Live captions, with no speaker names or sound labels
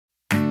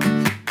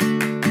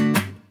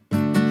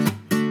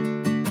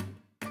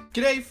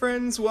G'day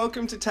friends,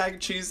 welcome to Tag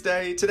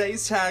Tuesday.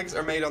 Today's tags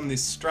are made on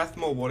this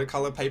Strathmore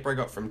watercolour paper I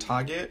got from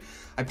Target.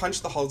 I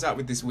punched the holes out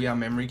with this We Are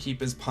Memory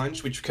Keepers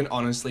punch, which can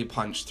honestly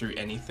punch through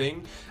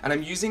anything. And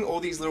I'm using all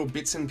these little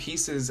bits and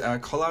pieces,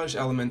 collage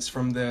elements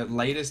from the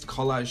latest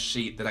collage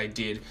sheet that I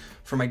did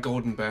for my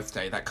golden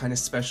birthday, that kind of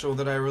special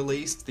that I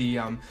released. The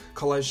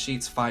collage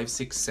sheets 5,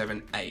 6,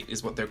 7, 8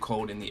 is what they're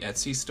called in the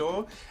Etsy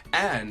store.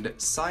 And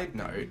side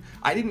note,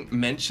 I didn't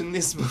mention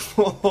this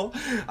before,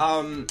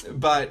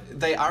 but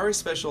they are a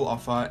special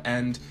offer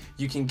and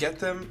you can get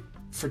them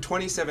for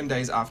 27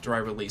 days after I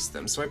release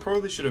them. So I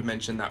probably should have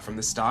mentioned that from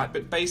the start,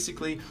 but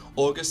basically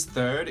August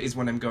 3rd is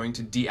when I'm going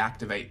to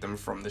deactivate them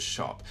from the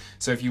shop.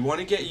 So if you want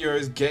to get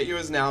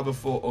yours now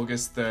before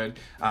August 3rd,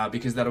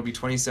 because that'll be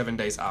 27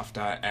 days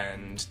after,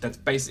 and that's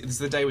basically, this is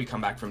the day we come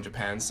back from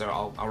Japan, so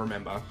I'll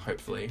remember,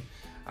 hopefully.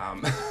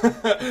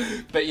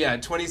 But yeah,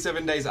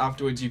 27 days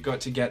afterwards you've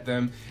got to get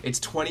them. It's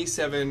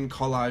 27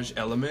 collage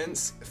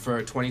elements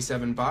for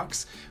 27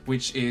 bucks,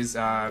 which is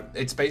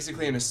it's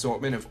basically an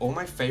assortment of all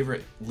my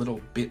favorite little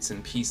bits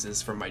and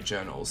pieces from my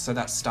journals. So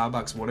that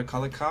Starbucks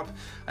watercolor cup,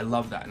 I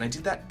love that, and I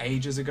did that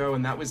ages ago,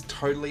 and that was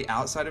totally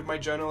outside of my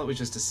journal. It was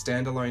just a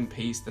standalone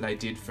piece that I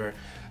did for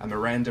a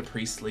Miranda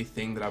Priestley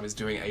thing that I was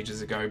doing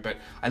ages ago, but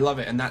I love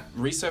it, and that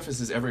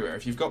resurfaces everywhere.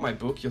 If you've got my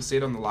book, you'll see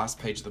it on the last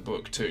page of the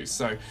book too.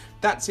 So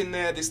that's in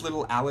there. This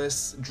little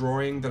Alice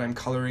drawing that I'm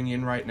coloring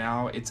in right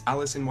now, it's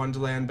Alice in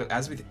Wonderland, but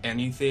as with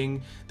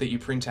anything that you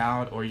print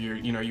out or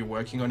you're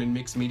working on in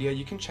mixed media,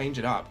 you can change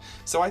it up.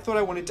 So I thought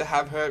I wanted to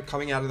have her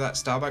coming out of that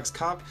Starbucks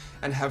cup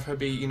and have her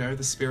be,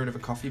 the spirit of a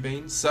coffee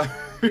bean. So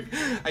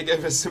I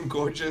gave her some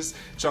gorgeous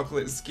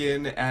chocolate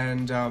skin,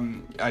 and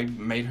I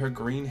made her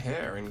green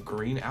hair and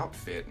green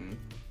outfit, and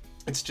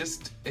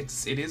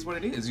it is what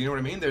it is, you know what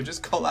I mean? They're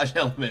just collage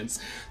elements,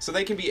 so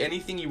they can be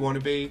anything you want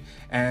to be.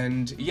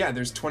 And yeah,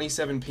 there's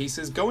 27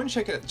 pieces. Go and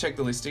check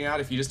the listing out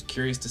if you're just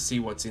curious to see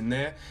what's in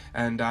there.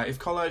 And if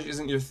collage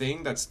isn't your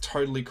thing, that's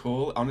totally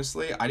cool.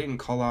 Honestly, I didn't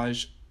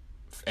collage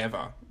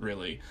ever,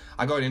 really.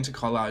 I got into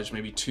collage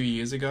maybe 2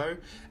 years ago,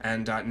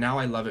 and now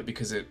I love it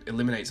because it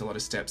eliminates a lot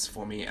of steps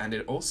for me, and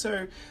it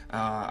also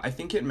I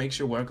think it makes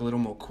your work a little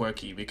more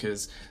quirky,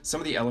 because some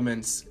of the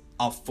elements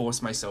I'll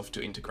force myself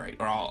to integrate,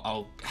 or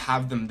I'll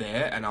have them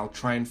there and I'll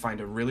try and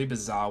find a really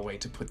bizarre way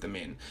to put them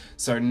in,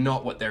 so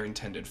not what they're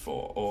intended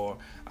for. Or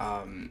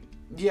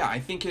yeah, I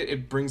think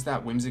it brings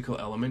that whimsical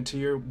element to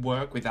your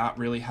work without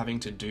really having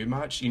to do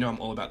much. I'm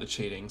all about the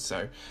cheating,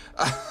 so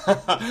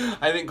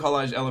I think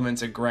collage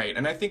elements are great.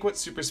 And I think what's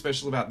super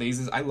special about these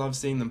is I love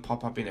seeing them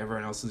pop up in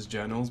everyone else's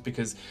journals,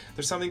 because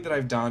there's something that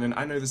I've done and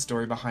I know the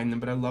story behind them,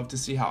 but I love to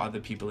see how other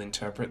people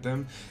interpret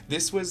them.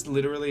 This was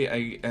literally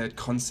a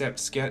concept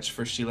sketch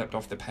for She Leapt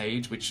Off the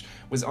Page, which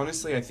was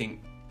honestly, I think,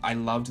 I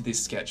loved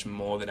this sketch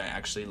more than I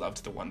actually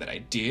loved the one that I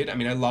did. I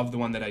mean, I love the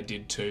one that I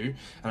did too,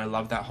 and I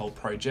love that whole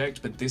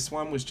project, but this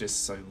one was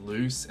just so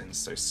loose and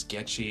so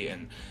sketchy,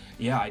 and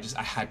yeah,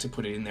 I had to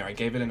put it in there. I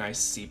gave it a nice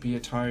sepia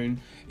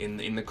tone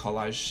in the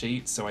collage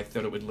sheet, so I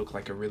thought it would look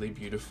like a really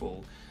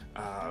beautiful,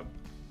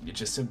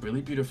 just a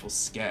really beautiful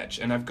sketch.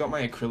 And I've got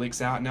my acrylics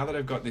out now that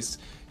I've got this,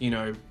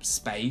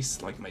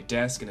 space, like my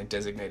desk and a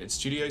designated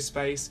studio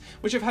space,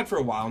 which I've had for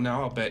a while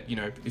now. But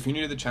if you're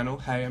new to the channel,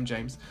 hey, I'm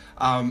James.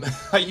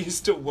 I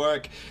used to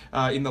work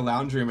in the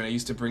lounge room, and I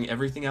used to bring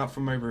everything out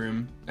from my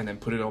room and then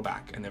put it all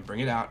back, and then bring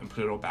it out and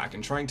put it all back,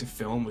 and trying to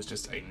film was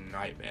just a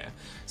nightmare.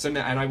 So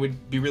now, and I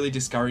would be really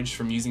discouraged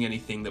from using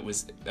anything that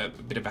was a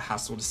bit of a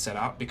hassle to set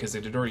up, because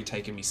it had already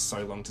taken me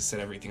so long to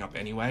set everything up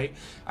anyway,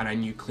 and I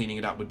knew cleaning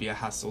it up would be a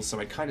hassle, so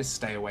I kind of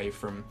stay away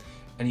from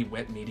any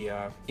wet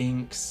media,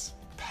 inks,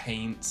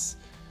 paints,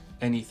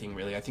 anything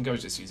really. I think I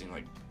was just using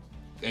like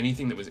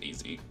anything that was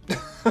easy,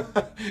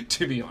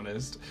 to be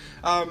honest.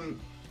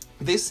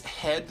 This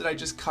head that I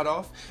just cut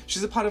off,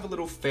 she's a part of a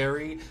little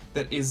fairy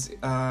that is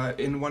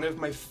in one of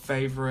my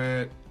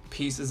favorite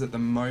pieces at the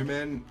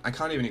moment. I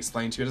can't even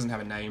explain to you, it doesn't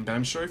have a name, but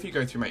I'm sure if you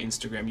go through my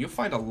Instagram, you'll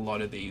find a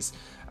lot of these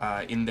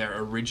in their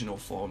original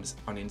forms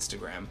on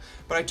Instagram.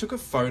 But I took a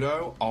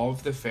photo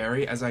of the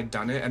fairy as I'd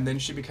done it, and then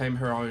she became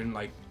her own,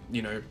 like,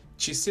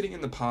 she's sitting in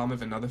the palm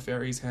of another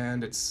fairy's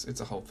hand. It's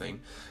a whole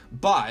thing.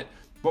 But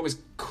what was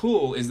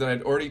cool is that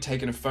I'd already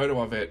taken a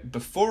photo of it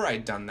before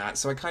I'd done that,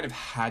 so I kind of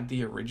had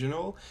the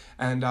original,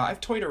 and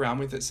I've toyed around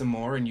with it some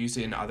more and used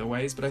it in other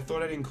ways, but I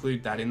thought I'd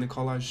include that in the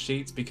collage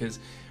sheets because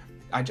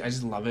I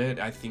just love it.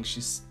 I think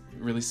she's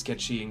really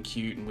sketchy and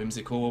cute and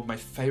whimsical. My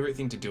favorite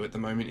thing to do at the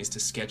moment is to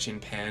sketch in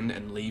pen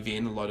and leave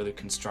in a lot of the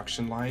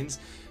construction lines.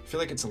 I feel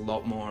like it's a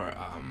lot more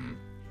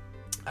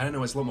I don't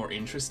know, it's a lot more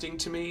interesting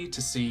to me to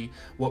see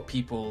what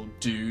people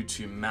do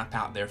to map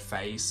out their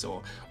face,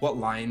 or what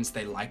lines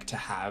they like to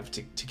have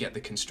to get the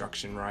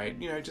construction right,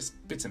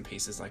 just bits and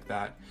pieces like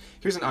that.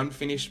 Here's an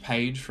unfinished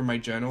page from my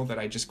journal that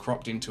I just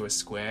cropped into a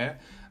square.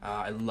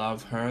 I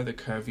love her, the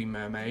curvy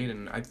mermaid,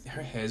 and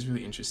her hair's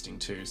really interesting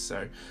too,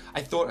 so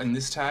I thought in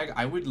this tag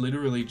I would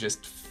literally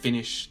just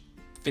finish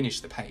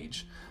finish the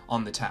page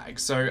on the tag.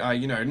 So,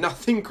 you know,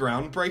 nothing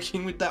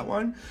groundbreaking with that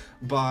one,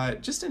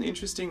 but just an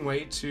interesting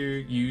way to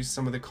use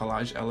some of the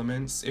collage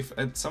elements. If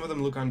some of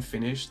them look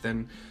unfinished,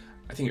 then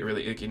I think it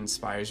really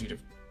inspires you to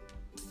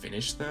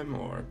finish them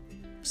or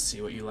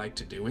see what you like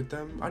to do with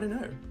them. I don't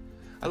know.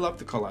 I love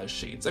the collage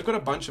sheets. I've got a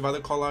bunch of other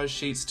collage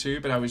sheets too,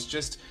 but I was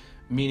just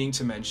meaning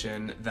to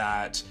mention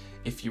that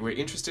if you were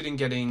interested in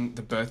getting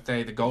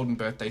the golden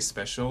birthday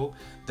special,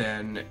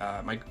 then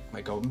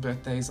my golden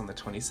birthday is on the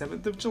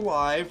 27th of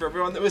July, for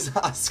everyone that was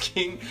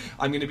asking.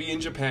 I'm going to be in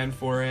Japan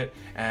for it,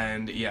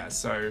 and yeah,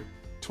 so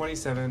on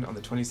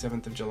the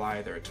 27th of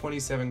July, there are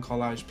 27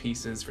 collage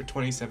pieces for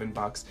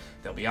 $27.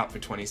 They'll be up for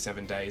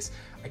 27 days.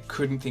 I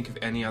couldn't think of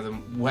any other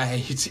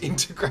way to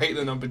integrate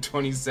the number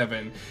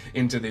 27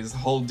 into this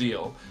whole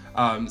deal.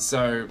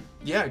 So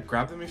yeah,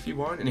 grab them if you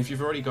want, and if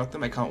you've already got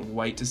them, I can't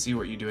wait to see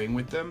what you're doing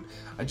with them.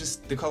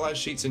 The collage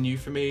sheets are new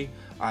for me.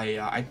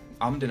 I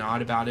ummed and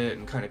ahed about it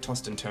and kind of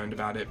tossed and turned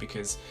about it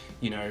because,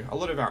 you know, a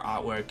lot of our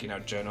artwork in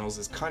our journals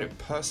is kind of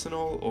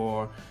personal,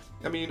 or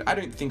I mean, I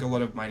don't think a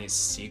lot of mine is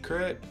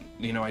secret.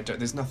 You know,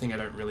 there's nothing I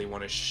don't really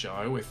want to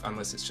show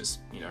unless it's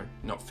just, you know,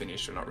 not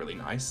finished or not really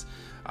nice.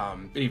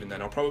 But even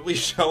then I'll probably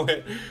show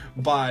it.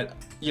 But,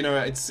 you know,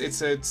 it's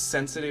a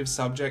sensitive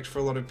subject for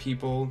a lot of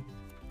people.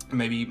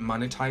 Maybe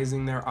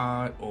monetizing their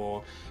art,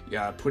 or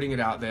putting it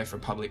out there for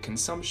public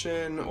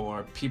consumption,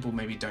 or people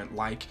maybe don't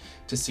like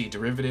to see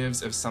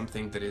derivatives of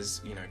something that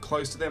is, you know,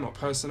 close to them or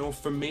personal.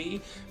 For me,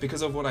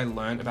 because of what I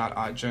learned about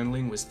art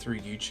journaling was through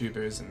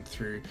YouTubers and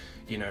through,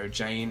 you know,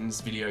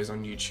 Jane's videos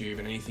on YouTube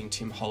and anything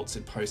Tim Holtz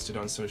had posted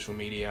on social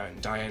media,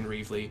 and Diane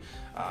Reevely,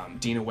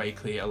 Dina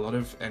Wakely,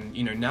 and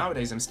you know,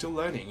 nowadays I'm still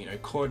learning, you know,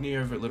 Courtney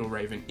over at Little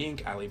Raven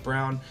Inc., Ali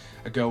Brown,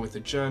 A Girl with a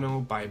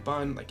Journal, By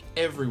Bun, like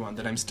everyone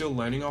that I'm still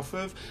learning off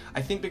of.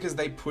 I think because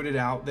they put it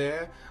out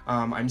there,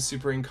 I'm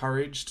super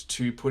encouraged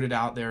to put it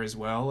out there as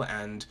well,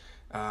 and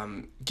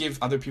give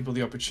other people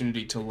the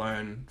opportunity to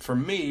learn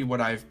from me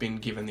what I've been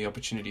given the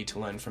opportunity to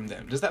learn from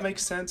them. Does that make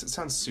sense? It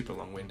sounds super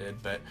long-winded,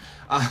 but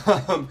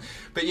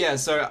yeah,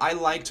 so I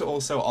like to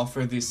also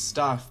offer this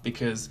stuff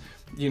because,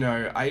 you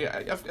know,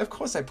 of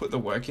course I put the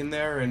work in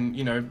there, and,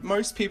 you know,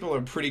 most people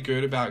are pretty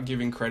good about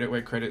giving credit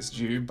where credit's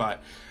due,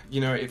 but, you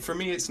know, for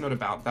me, it's not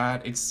about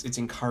that. It's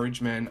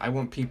encouragement. I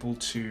want people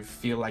to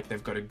feel like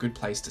they've got a good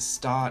place to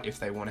start if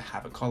they want to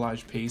have a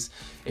collage piece,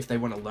 if they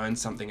want to learn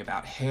something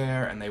about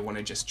hair and they want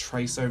to just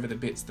trace over the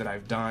bits that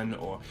I've done,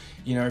 or,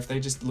 you know, if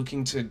they're just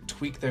looking to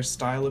tweak their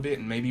style a bit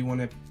and maybe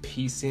want to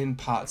piece in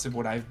parts of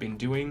what I've been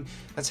doing.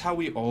 That's how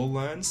we all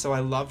learn. So I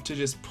love to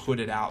just put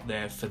it out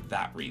there for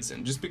that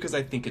reason, just because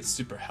I think it's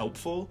super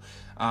helpful.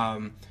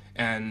 And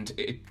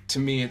to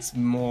me, it's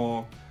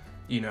more,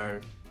 you know,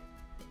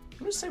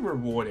 I'm going to say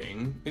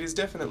rewarding. It is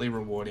definitely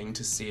rewarding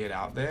to see it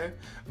out there,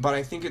 but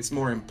I think it's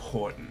more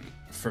important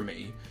for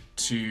me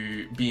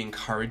to be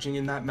encouraging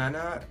in that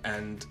manner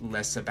and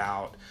less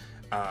about,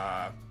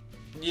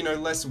 you know,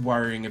 less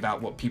worrying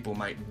about what people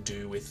might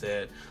do with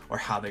it or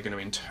how they're going to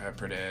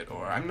interpret it,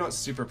 or I'm not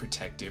super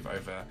protective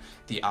over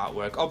the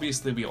artwork.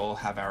 Obviously, we all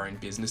have our own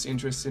business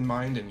interests in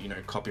mind, and, you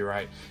know,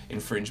 copyright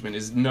infringement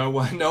is no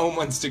one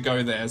wants to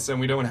go there, so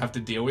we don't want to have to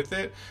deal with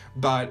it.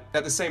 But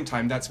at the same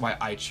time, that's why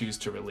I choose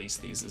to release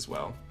these as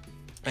well.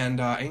 And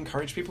I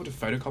encourage people to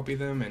photocopy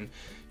them and,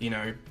 you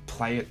know,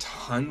 play a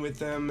ton with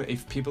them.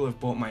 If people have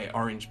bought my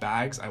orange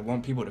bags, I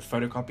want people to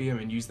photocopy them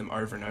and use them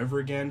over and over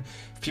again.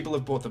 If people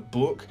have bought the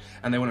book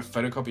and they want to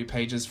photocopy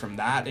pages from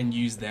that and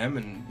use them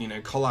and, you know,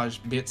 collage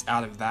bits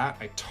out of that,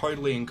 I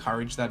totally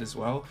encourage that as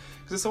well,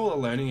 because it's all a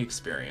learning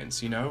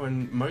experience, you know,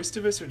 and most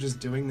of us are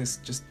just doing this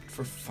just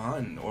for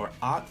fun or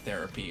art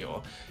therapy,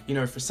 or, you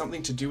know, for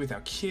something to do with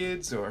our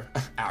kids, or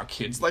our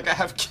kids, like I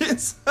have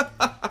kids.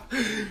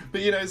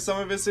 But, you know, some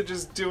of us are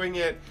just doing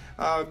it,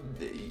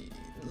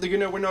 you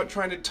know, we're not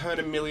trying to turn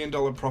 $1 million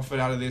profit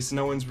out of this.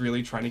 No one's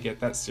really trying to get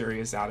that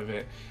serious out of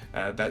it,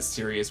 that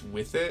serious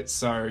with it.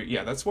 So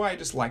yeah, that's why I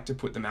just like to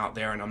put them out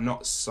there, and I'm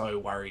not so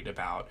worried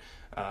about,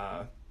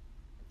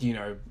 you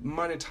know,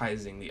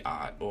 monetizing the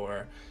art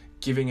or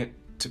giving it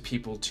to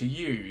people to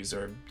use,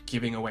 or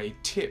giving away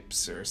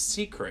tips or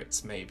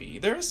secrets. Maybe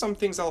there are some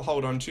things I'll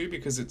hold on to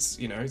because it's,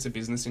 you know, it's a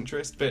business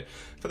interest, but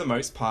for the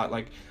most part,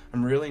 like,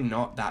 I'm really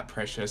not that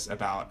precious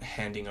about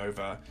handing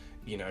over,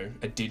 you know,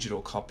 a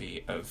digital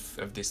copy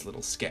of this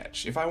little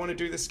sketch. If I want to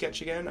do the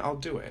sketch again, I'll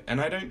do it. And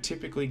I don't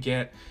typically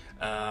get,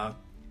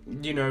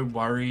 you know,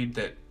 worried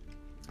that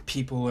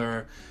people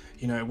are,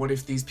 you know, what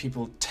if these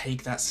people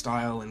take that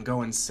style and go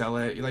and sell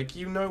it? Like,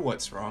 you know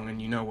what's wrong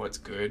and you know what's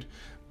good.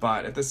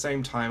 But at the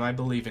same time, I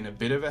believe in a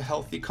bit of a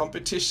healthy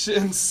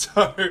competition,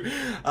 so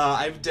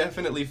I've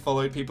definitely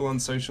followed people on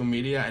social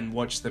media and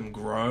watched them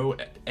grow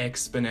at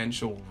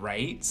exponential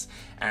rates,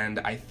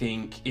 and I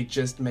think it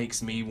just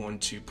makes me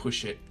want to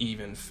push it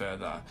even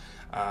further.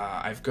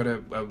 I've got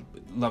a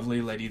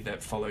lovely lady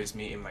that follows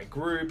me in my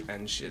group,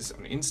 and she's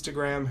on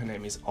Instagram. Her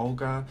name is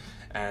Olga,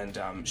 and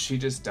she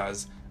just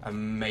does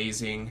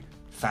amazing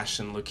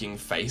fashion looking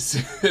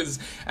faces,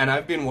 and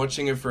I've been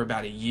watching her for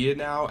about a year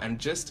now, and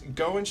just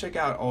go and check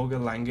out Olga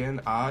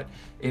Langen art.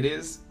 It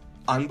is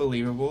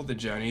unbelievable, the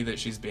journey that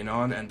she's been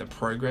on and the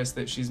progress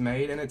that she's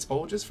made, and it's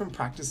all just from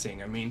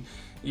practicing. I mean,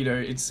 you know,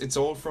 it's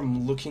all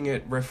from looking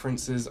at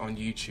references on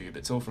YouTube,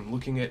 it's all from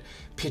looking at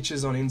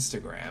pictures on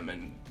Instagram,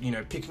 and, you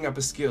know, picking up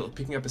a skill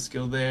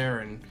there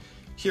and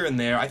here and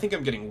there. I think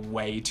I'm getting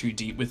way too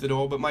deep with it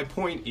all, but my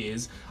point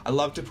is, I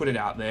love to put it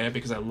out there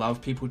because I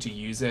love people to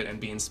use it and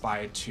be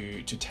inspired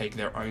to take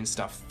their own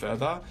stuff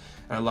further,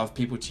 and I love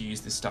people to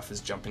use this stuff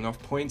as jumping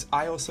off points.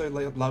 I also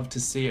love to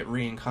see it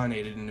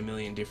reincarnated in a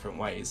million different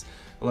ways.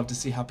 I love to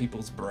see how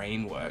people's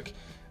brains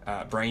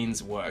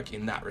work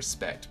in that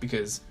respect,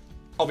 because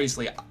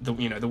obviously,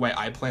 the way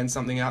I plan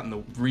something out and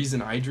the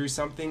reason I drew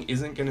something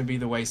isn't going to be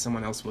the way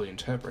someone else will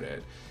interpret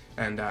it,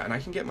 and I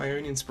can get my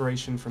own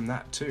inspiration from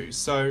that too.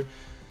 So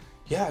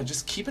yeah,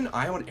 just keep an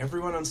eye on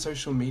everyone on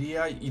social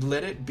media. You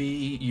let it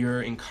be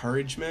your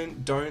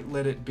encouragement. Don't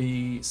let it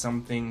be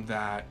something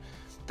that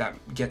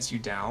gets you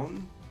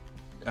down.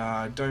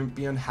 Don't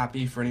be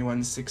unhappy for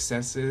anyone's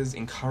successes.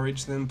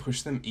 Encourage them,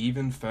 push them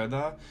even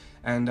further,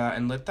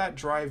 and let that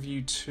drive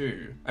you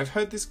too. I've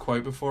heard this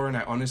quote before, and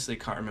I honestly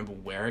can't remember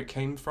where it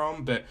came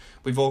from, but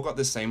we've all got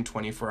the same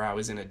 24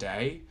 hours in a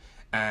day,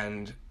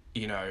 and,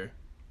 you know,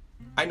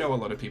 I know a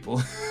lot of people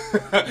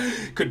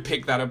could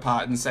pick that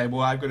apart and say,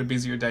 well, I've got a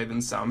busier day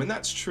than some, and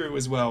that's true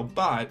as well,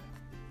 but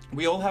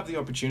we all have the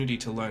opportunity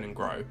to learn and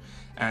grow,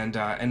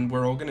 and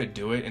we're all going to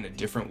do it in a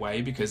different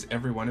way, because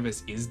every one of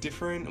us is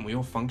different, and we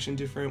all function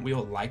different. We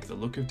all like the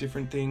look of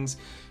different things.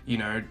 You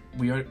know,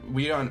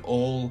 we aren't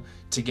all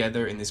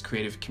together in this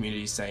creative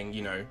community saying,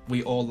 you know,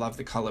 we all love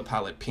the color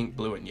palette pink,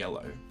 blue, and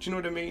yellow. Do you know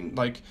what I mean?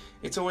 Like,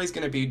 it's always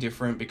going to be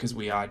different because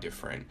we are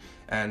different,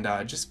 and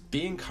just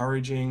be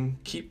encouraging.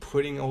 Keep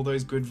putting all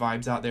those good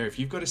vibes out there. If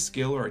you've got a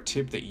skill or a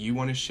tip that you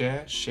want to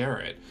share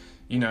it.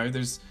 You know,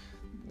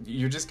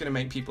 you're just going to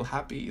make people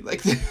happy.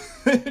 Like,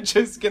 they're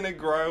just going to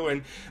grow,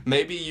 and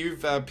maybe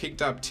you've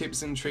picked up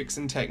tips and tricks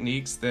and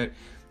techniques that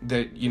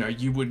you know,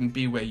 you wouldn't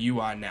be where you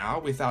are now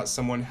without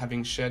someone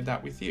having shared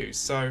that with you.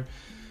 So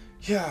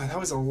yeah, that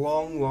was a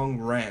long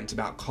rant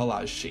about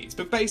collage sheets,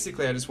 but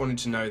basically I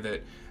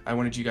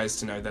wanted you guys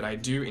to know that I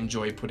do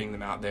enjoy putting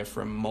them out there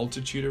for a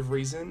multitude of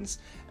reasons,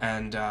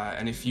 and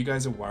if you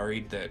guys are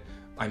worried that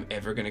I'm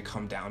ever going to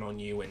come down on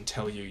you and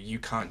tell you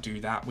can't do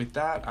that with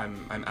that,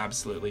 I'm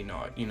absolutely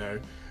not. You know,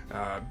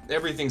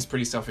 everything's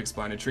pretty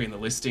self-explanatory in the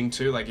listing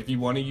too. Like, if you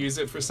want to use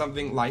it for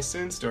something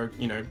licensed, or,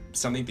 you know,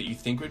 something that you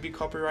think would be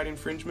copyright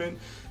infringement,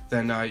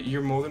 then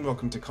you're more than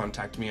welcome to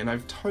contact me. And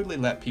I've totally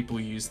let people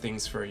use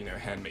things for, you know,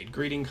 handmade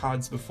greeting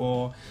cards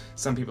before.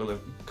 Some people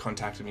have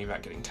contacted me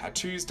about getting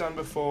tattoos done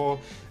before,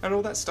 and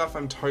all that stuff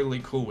I'm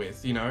totally cool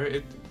with. You know,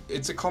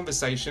 it's a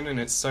conversation, and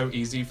it's so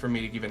easy for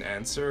me to give an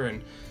answer,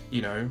 and,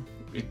 you know,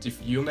 if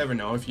you'll never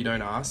know if you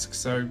don't ask.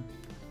 So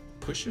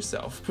push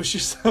yourself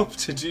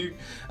to do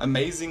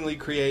amazingly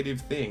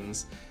creative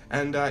things.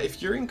 And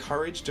if you're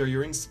encouraged or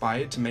you're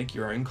inspired to make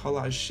your own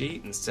collage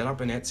sheet and set up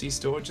an Etsy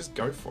store, just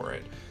go for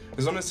it.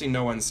 There's honestly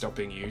no one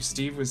stopping you.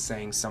 Steve was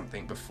saying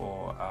something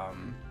before,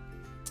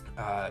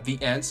 the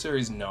answer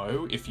is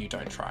no if you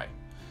don't try.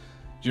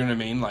 Do you know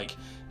what I mean? Like,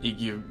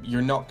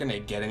 you're not gonna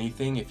get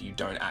anything if you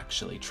don't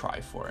actually try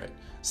for it.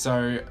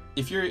 So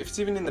if it's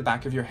even in the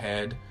back of your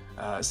head,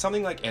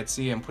 something like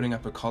Etsy and putting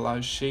up a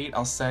collage sheet,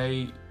 I'll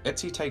say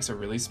Etsy takes a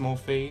really small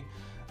fee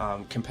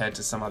compared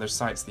to some other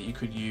sites that you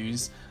could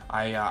use.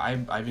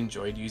 I've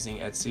enjoyed using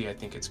Etsy. I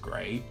think it's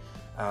great.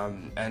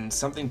 And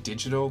something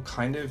digital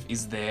kind of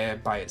is there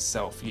by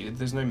itself.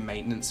 There's no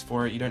maintenance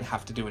for it. You don't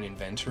have to do an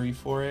inventory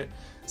for it.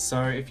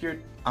 So if you're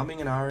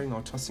umming and ahhing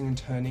or tossing and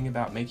turning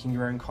about making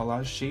your own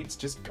collage sheets,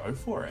 just go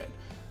for it.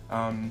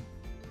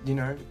 You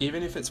know,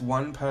 even if it's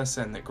one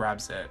person that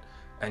grabs it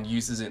and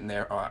uses it in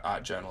their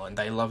art journal and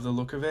they love the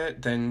look of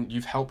it, then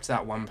you've helped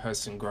that one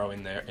person grow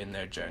in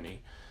their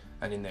journey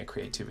and in their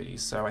creativity.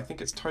 So I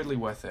think it's totally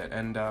worth it.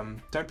 And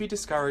don't be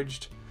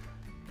discouraged.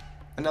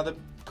 Another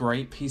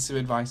great piece of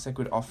advice I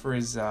could offer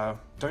is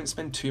don't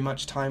spend too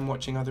much time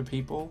watching other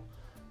people.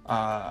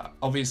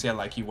 Obviously I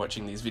like you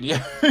watching these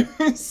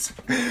videos.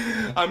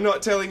 I'm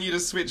not telling you to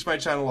switch my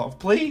channel off,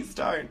 please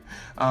don't.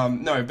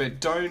 No, but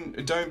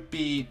don't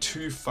be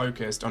too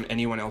focused on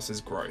anyone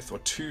else's growth or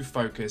too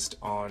focused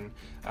on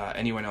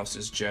anyone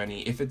else's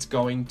journey if it's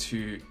going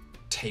to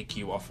take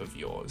you off of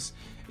yours.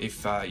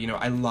 If you know,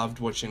 I loved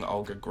watching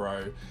Olga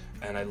grow,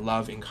 and I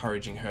love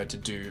encouraging her to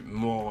do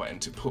more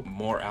and to put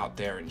more out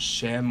there and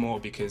share more,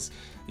 because,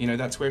 you know,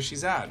 that's where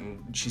she's at,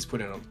 and she's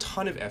put in a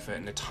ton of effort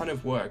and a ton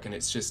of work, and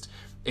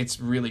it's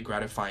really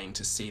gratifying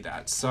to see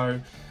that.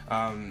 So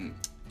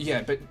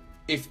yeah, but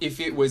if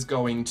it was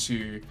going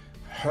to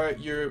hurt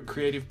your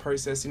creative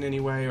process in any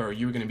way, or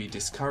you were going to be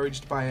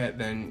discouraged by it,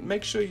 then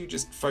make sure you're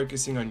just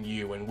focusing on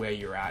you and where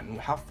you're at and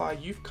how far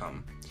you've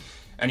come.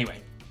 Anyway,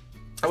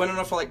 I went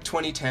on for like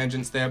 20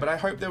 tangents there, but I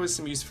hope there was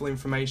some useful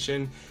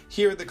information.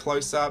 Here are the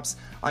close-ups.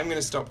 I'm going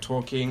to stop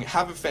talking.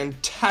 Have a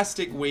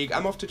fantastic week.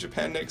 I'm off to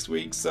Japan next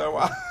week, so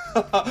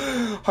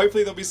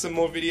hopefully there'll be some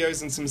more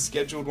videos and some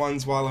scheduled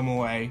ones while I'm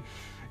away.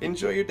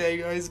 Enjoy your day,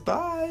 guys.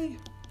 Bye!